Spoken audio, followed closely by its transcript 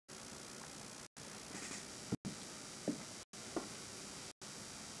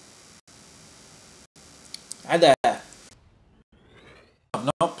Hi there. I've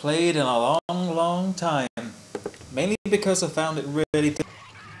not played in a long time. Mainly because I found it really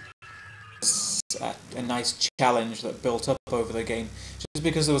a nice challenge that built up over the game. Just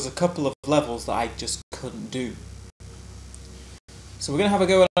because there was a couple of levels that I just couldn't do. So we're going to have a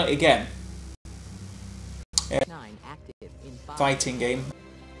go at it again. Fighting game.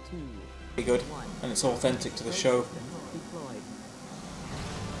 Pretty good. And it's authentic to the show.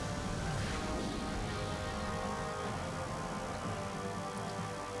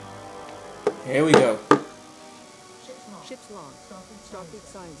 Here we go. Ship's log. Starfleet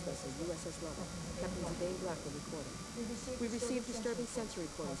science vessel, USS Level. Captain Giz-a-Go recording. We received disturbing sensory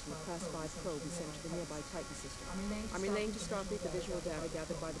reportings from a Class 5 probe we sent to the nearby Titan system. I'm relaying to Starfleet the visual data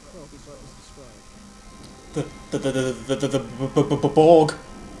gathered by the probe before it was destroyed. The Borg.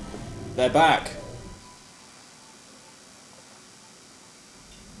 They're back.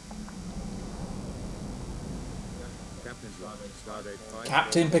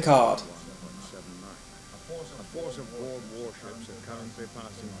 Captain Picard. A force of Borg warships are currently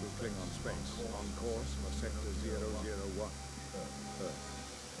passing through Klingon space, on course for Sector 001.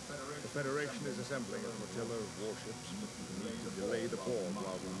 The Federation is assembling a flotilla of warships who need to delay the Borg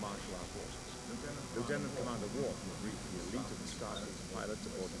while we marshal our forces. Lieutenant Commander Worf will brief the elite of the Starfleet pilots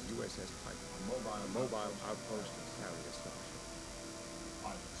aboard the USS Titan, a mobile outpost of carrier starship.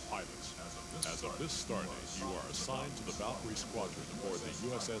 Pilots, as of this stardate, you are assigned to the Valkyrie Squadron aboard the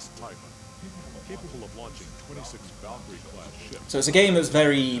USS Titan, capable of launching 26 Valkyrie-class ships. So it's a game that's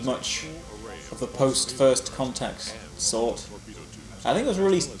very much of the post-First Contact sort. I think it was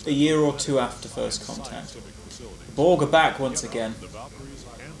released a year or two after First Contact. The Borg are back once again.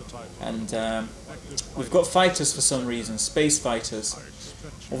 And we've got fighters for some reason, space fighters.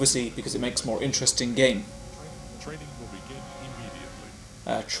 Obviously because it makes a more interesting game. Training will begin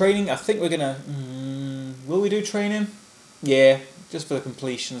immediately. Training, I think we're gonna... will we do training? Yeah, just for the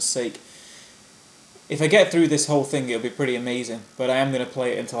completion's sake. If I get through this whole thing, it'll be pretty amazing. But I am going to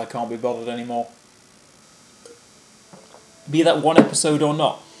play it until I can't be bothered anymore. Be that one episode or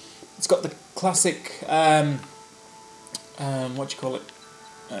not. It's got the classic... what do you call it?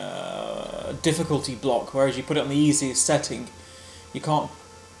 Difficulty block. Whereas you put it on the easiest setting, you can't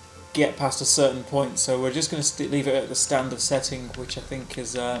get past a certain point. So we're just going to leave it at the standard setting, which I think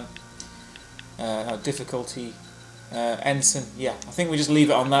is difficulty ensign. Yeah, I think we just leave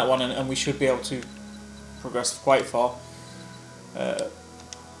it on that one, and we should be able to progress quite far.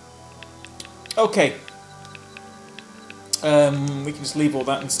 Okay. We can just leave all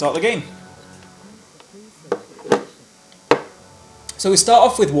that and start the game. So we start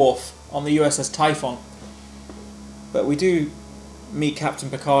off with Worf on the USS Typhon, but we do meet Captain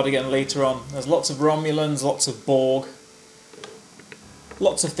Picard again later on. There's lots of Romulans, lots of Borg,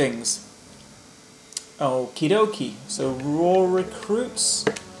 lots of things. Okie dokie. So raw recruits.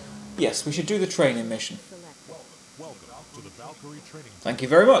 Yes, we should do the training mission. Welcome to the Valkyrie training. Thank you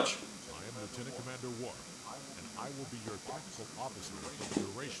very much. I am Lieutenant Commander Worf, and I will be your tactical officer for the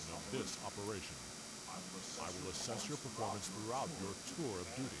duration of this operation. I will assess your performance throughout your tour of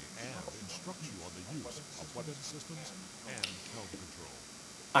duty and instruct you on the use of weapon systems and helm control.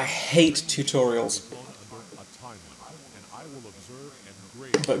 I hate tutorials. Under a time limit, and I will observe and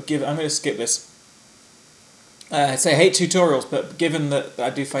grade. But I'm going to skip this. I say I hate tutorials, but given that I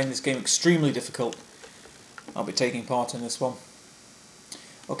do find this game extremely difficult, I'll be taking part in this one.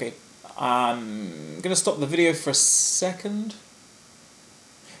 Okay, I'm going to stop the video for a second.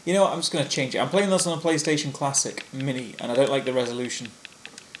 You know what, I'm just going to change it. I'm playing this on a PlayStation Classic Mini, and I don't like the resolution.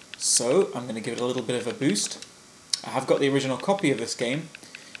 So, I'm going to give it a little bit of a boost. I have got the original copy of this game,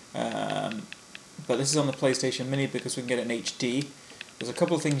 but this is on the PlayStation Mini because we can get it in HD. There's a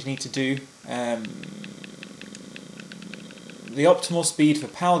couple of things you need to do. The optimal speed for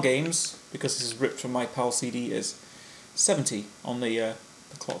PAL games, because this is ripped from my PAL CD, is 70 on the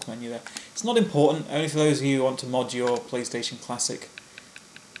clock menu there. It's not important, only for those of you who want to mod your PlayStation Classic.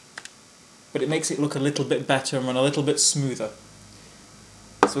 But it makes it look a little bit better and run a little bit smoother.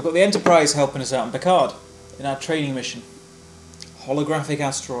 So we've got the Enterprise helping us out in Picard in our training mission. Holographic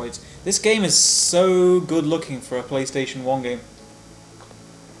asteroids. This game is so good looking for a PlayStation 1 game.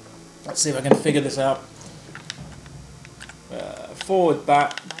 Let's see if I can figure this out. Forward,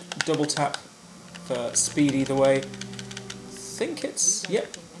 back, double tap for speed either way. I think it's,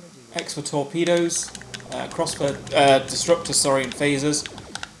 yep, X for torpedoes, cross for disruptors, sorry, and phasers.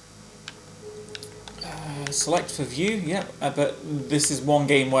 Select for view, yep, but this is one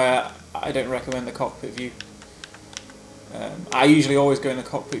game where I don't recommend the cockpit view. I usually always go in the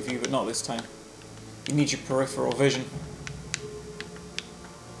cockpit view, but not this time. You need your peripheral vision.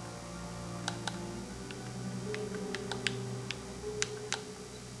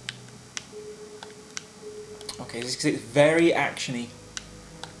 Okay, this is very actiony,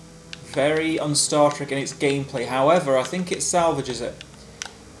 very un-Star Trek in its gameplay. However, I think it salvages it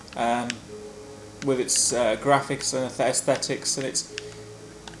with its graphics and aesthetics, and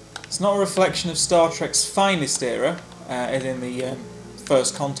it's not a reflection of Star Trek's finest era, as in the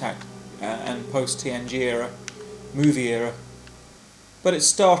First Contact and post-TNG era, movie era, but it's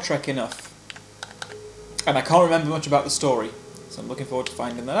Star Trek enough. And I can't remember much about the story, so I'm looking forward to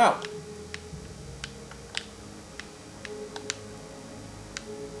finding that out.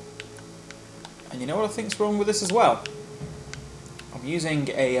 And you know what I think's wrong with this as well? I'm using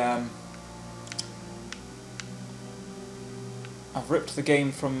a I've ripped the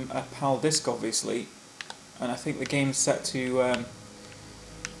game from a PAL disc, obviously, and I think the game's set to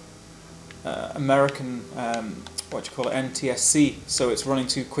American, NTSC, so it's running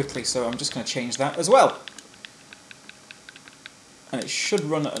too quickly, so I'm just going to change that as well. And it should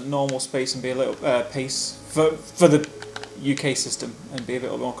run at a normal pace and be a little pace for the UK system and be a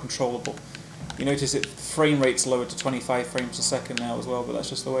bit more controllable. You notice it frame rate's lowered to 25 frames a second now as well, but that's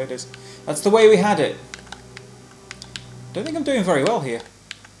just the way it is. That's the way we had it. Don't think I'm doing very well here.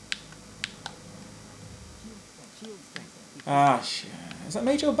 Ah, shit. Is that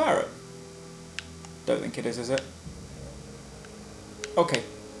Major Barrett? Don't think it is it? Okay.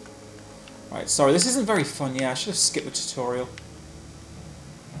 Right, sorry, this isn't very fun. Yeah, I should have skipped the tutorial.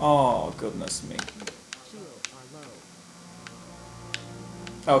 Oh, goodness me.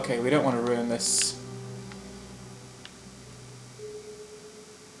 Okay, we don't want to ruin this.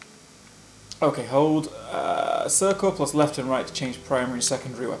 Okay, hold circle plus left and right to change primary and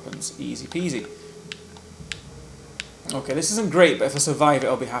secondary weapons. Easy peasy. Okay, this isn't great, but if I survive it,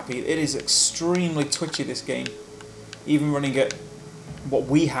 I'll be happy. It is extremely twitchy, this game. Even running at what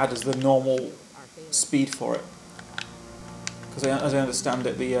we had as the normal speed for it. Because as I understand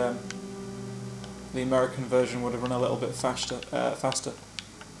it, the American version would have run a little bit faster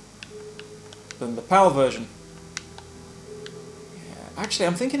than the PAL version. Yeah. Actually,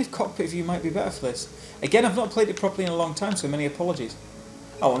 I'm thinking if cockpit view might be better for this. Again, I've not played it properly in a long time, so many apologies.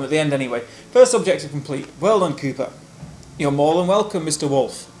 Oh, I'm at the end anyway. First objective complete. Well done, Cooper. You're more than welcome, Mr.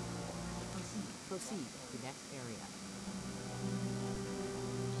 Wolf. Proceed to next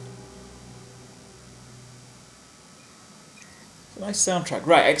area. Nice soundtrack.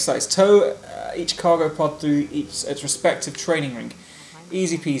 Right, exercise. Tow each cargo pod through its respective training ring.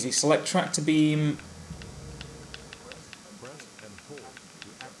 Easy peasy. Select tractor beam. Press and hold to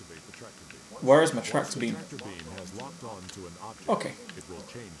activate the tractor beam. Where is my tractor beam? Tractor beam has locked on to an object. Okay. It will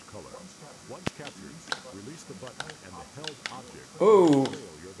change color. Once captured, release the button and the held object Oh. will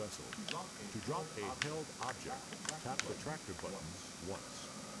sail your vessel. To drop a held object, tap the tractor button once.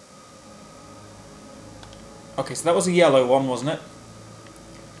 Okay, so that was a yellow one, wasn't it?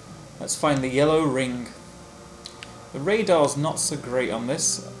 Let's find the yellow ring. The radar's not so great on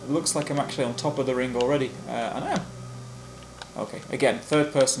this. It looks like I'm actually on top of the ring already. I am. Okay, again,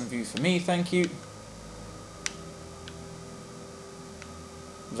 third person view for me, thank you.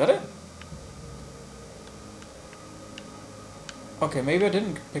 Is that it? Okay, maybe I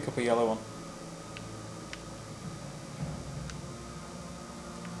didn't pick up a yellow one.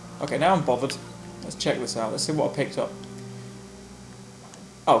 Okay, now I'm bothered. Let's check this out. Let's see what I picked up.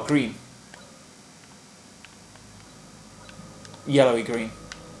 Oh, green. Yellowy green.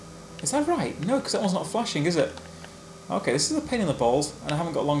 Is that right? No, because that one's not flashing, is it? Okay, this is a pain in the balls, and I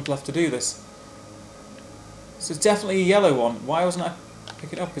haven't got long left to do this. So it's definitely a yellow one. Why wasn't I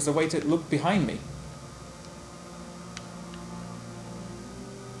picking it up? Is there a way to look behind me?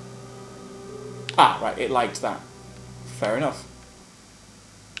 Ah, right, it liked that. Fair enough.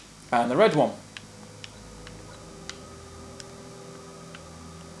 And the red one.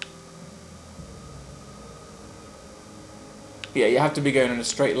 Yeah, you have to be going in a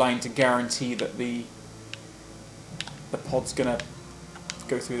straight line to guarantee that the pod's gonna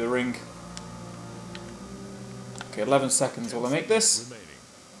go through the ring. Okay, 11 seconds. Will I make this?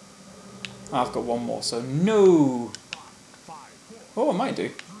 I've got one more, so no. Oh, I might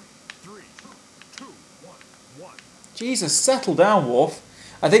do. Jesus, settle down, Worf.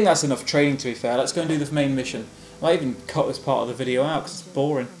 I think that's enough training, to be fair. Let's go and do this main mission. I might even cut this part of the video out because it's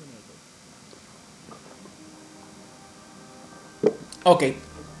boring. Okay.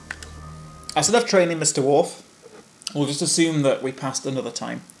 That's enough training, Mr. Worf. We'll just assume that we passed another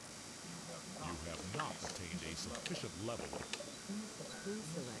time. You have not attained a sufficient level. Please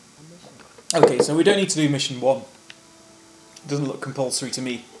select a mission. Okay, so we don't need to do mission 1. It doesn't look compulsory to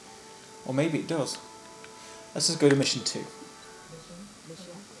me. Or maybe it does. Let's just go to mission 2. Mission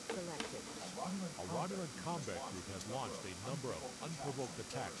selected. A Romulan combat group has launched a number of unprovoked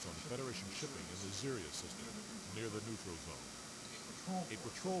attacks on Federation shipping in the Ziria system. near the neutral zone. A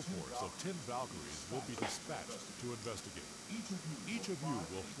patrol force of 10 Valkyries will be dispatched to investigate. Each of you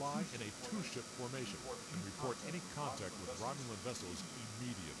will fly in a two-ship formation and report any contact with Romulan vessels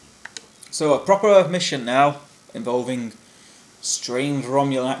immediately. So a proper mission now, involving strange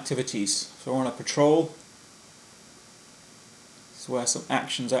Romulan activities. So we're on a patrol. This is where some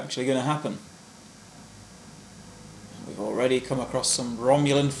action's actually going to happen. We've already come across some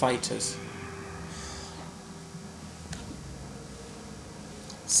Romulan fighters.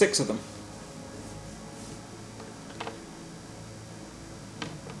 6 of them.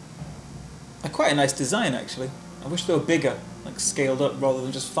 They're quite a nice design actually. I wish they were bigger, like scaled up rather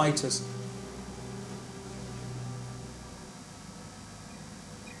than just fighters.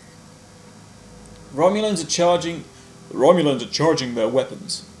 The Romulans are charging their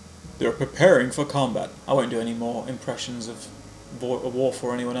weapons. They're preparing for combat. I won't do any more impressions of Worf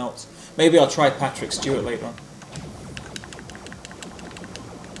or anyone else. Maybe I'll try Patrick Stewart later on.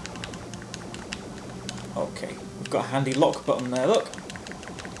 Okay, we've got a handy lock button there, look.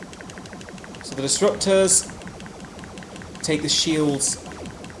 So the disruptors take the shields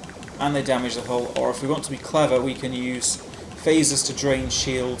and they damage the hull, or if we want to be clever we can use phasers to drain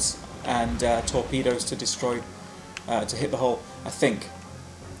shields and torpedoes to destroy, to hit the hull, I think.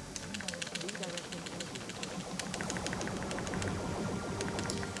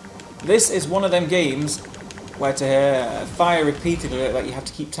 This is one of them games where to fire repeatedly, like you have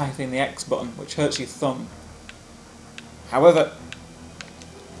to keep tapping the X button, which hurts your thumb. However,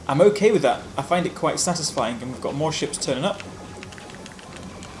 I'm okay with that. I find it quite satisfying, and we've got more ships turning up.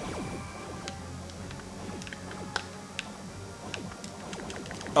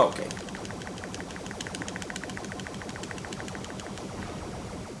 Okay.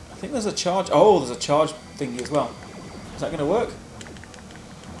 I think there's a charge. Oh, there's a charge thingy as well. Is that going to work?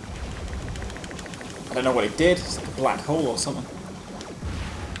 I don't know what it did. It's like a black hole or something.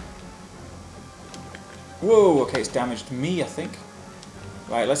 Whoa, okay, it's damaged me, I think.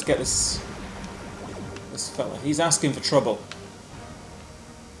 Right, let's get this fella. He's asking for trouble.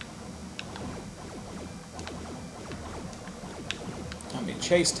 I'm being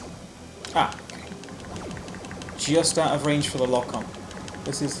chased. Ah, okay. Just out of range for the lock-on.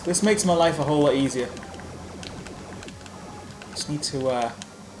 This makes my life a whole lot easier. Just need to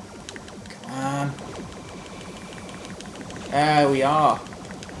come on. There we are.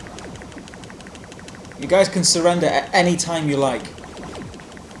 You guys can surrender at any time you like.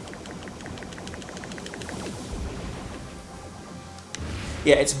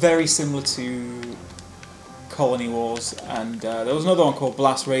 Yeah, it's very similar to Colony Wars, and there was another one called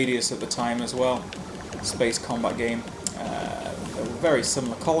Blast Radius at the time as well. Space combat game. They were very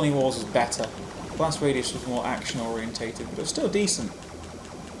similar. Colony Wars was better. Blast Radius was more action orientated, but it was still decent.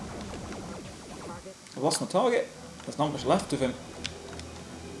 I've lost my target. There's not much left of him.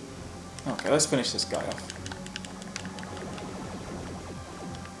 Okay, let's finish this guy off.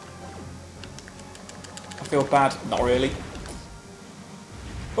 I feel bad. Not really.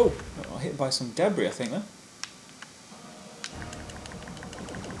 Oh, I got hit by some debris, I think, there.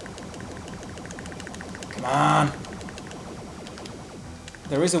 Come on!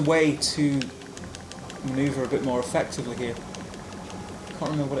 There is a way to maneuver a bit more effectively here. I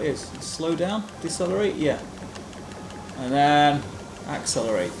can't remember what it is. Slow down? Decelerate? Yeah. And then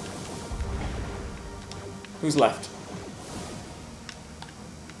accelerate. Who's left?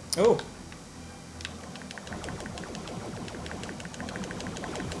 Oh!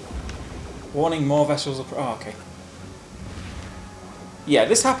 Warning, more vessels are... Oh, okay. Yeah,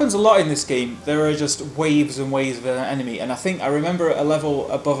 this happens a lot in this game. There are just waves and waves of an enemy, and I remember a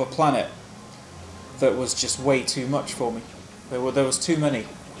level above a planet that was just way too much for me. There was too many.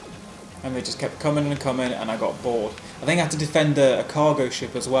 And they just kept coming and coming, and I got bored. I think I had to defend a cargo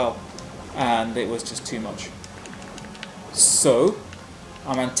ship as well, and it was just too much. So,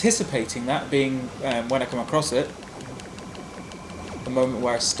 I'm anticipating that being, when I come across it, the moment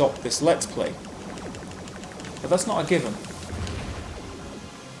where I stop this Let's Play. But that's not a given.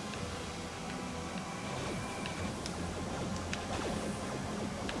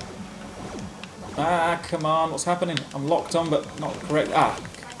 Ah, come on, what's happening? I'm locked on, but not correct. Ah.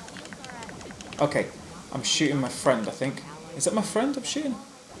 Okay, I'm shooting my friend, I think. Is that my friend I'm shooting?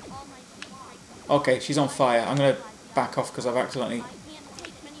 Okay, she's on fire. I'm going to back off because I've accidentally...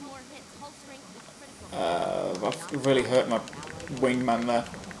 I've really hurt my wingman there.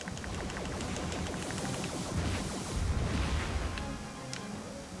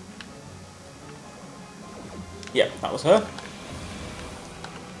 Yep, that was her.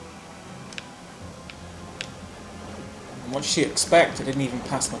 And what did she expect? I didn't even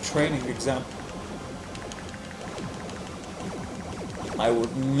pass my training exam. I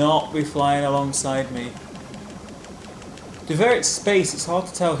would not be flying alongside me. To vary space, it's hard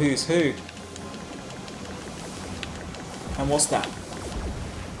to tell who's who. And what's that?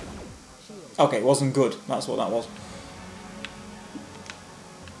 Okay, it wasn't good. That's what that was.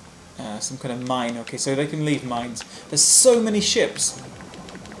 Some kind of mine. Okay, so they can leave mines. There's so many ships.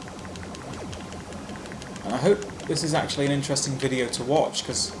 And I hope this is actually an interesting video to watch,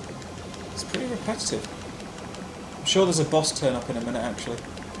 because it's pretty repetitive. I'm sure there's a boss turn up in a minute, actually.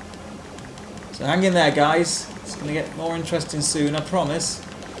 So hang in there, guys. It's going to get more interesting soon, I promise.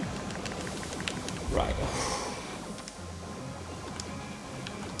 Right.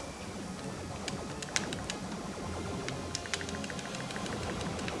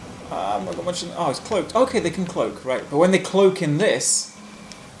 I've not got much. Oh, it's cloaked. Okay, they can cloak, right. But when they cloak in this,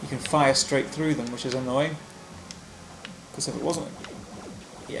 you can fire straight through them, which is annoying. Because if it wasn't...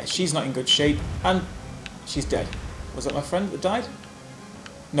 Yeah, she's not in good shape. And she's dead. Was that my friend that died?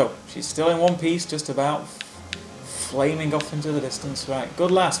 No, she's still in one piece, just about flaming off into the distance. Right,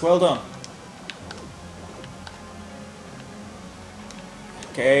 good lass, well done.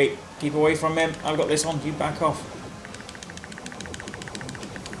 Okay, keep away from him. I've got this one, you back off.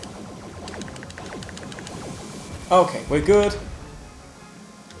 Okay, we're good.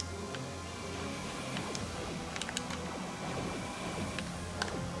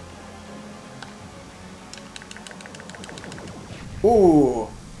 Ooh.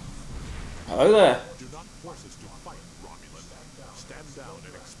 Hello there. Do not force us to fight, Romulan. Stand down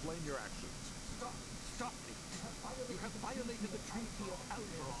and explain your actions. Stop it! You have violated the Treaty of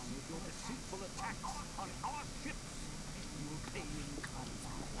Algeron with your deceitful attacks on our ships. You will pay in kind.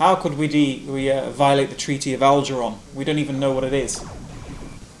 How could we violate the Treaty of Algeron? We don't even know what it is.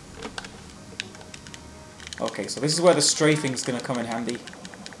 Okay, so this is where the strafing's going to come in handy.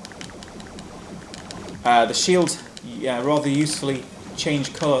 The shields, yeah, rather usefully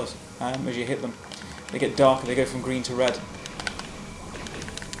change colours as you hit them. They get darker, they go from green to red.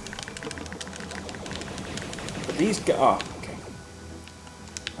 But these guys... Oh, okay.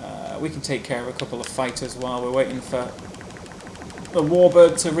 We can take care of a couple of fighters while we're waiting for the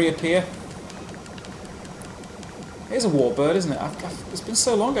warbird to reappear. It is a warbird, isn't it? It's been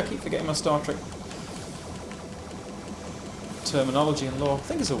so long I keep forgetting my Star Trek terminology and lore. I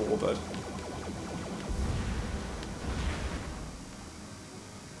think it's a warbird.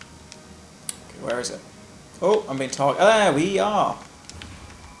 Okay, where is it? Oh, I'm being targeted. There we are!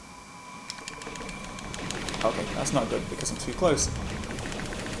 Okay, that's not good because I'm too close.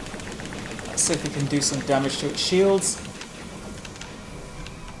 Let's see if we can do some damage to its shields.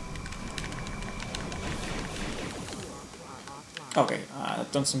 Okay,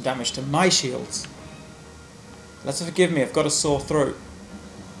 I've done some damage to my shields. Let's forgive me, I've got a sore throat.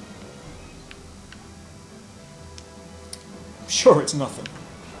 I'm sure it's nothing.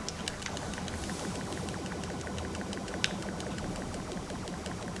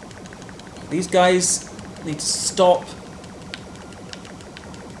 These guys need to stop.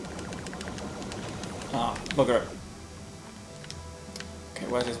 Ah, bugger it. Okay,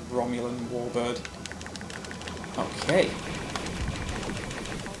 where's this Romulan warbird? Okay.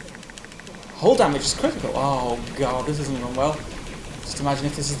 Hull damage is critical. Oh god, this isn't going well. Just imagine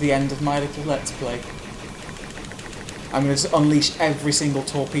if this is the end of my little Let's Play. I'm going to unleash every single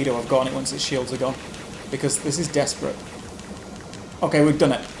torpedo I've got on it once its shields are gone. Because this is desperate. Okay, we've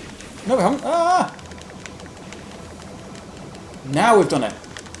done it. No, we haven't. Ah! Now we've done it.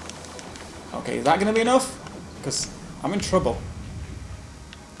 Okay, is that going to be enough? Because I'm in trouble.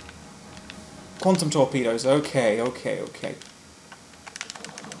 Quantum torpedoes. Okay, okay, okay.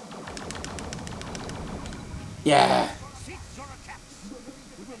 Yeah.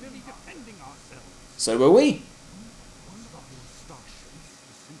 So were we.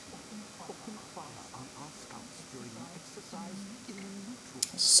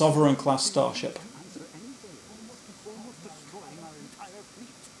 Sovereign class starship.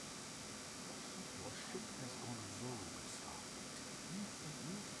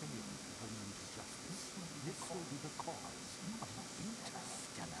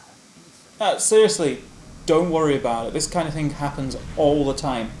 Seriously, don't worry about it. This kind of thing happens all the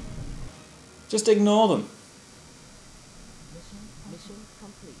time. Just ignore them. Mission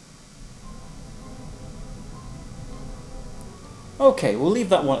complete. Okay, we'll leave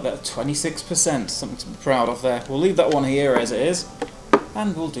that one at that 26%, something to be proud of there. We'll leave that one here as it is,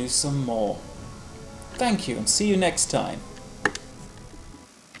 and we'll do some more. Thank you, and see you next time.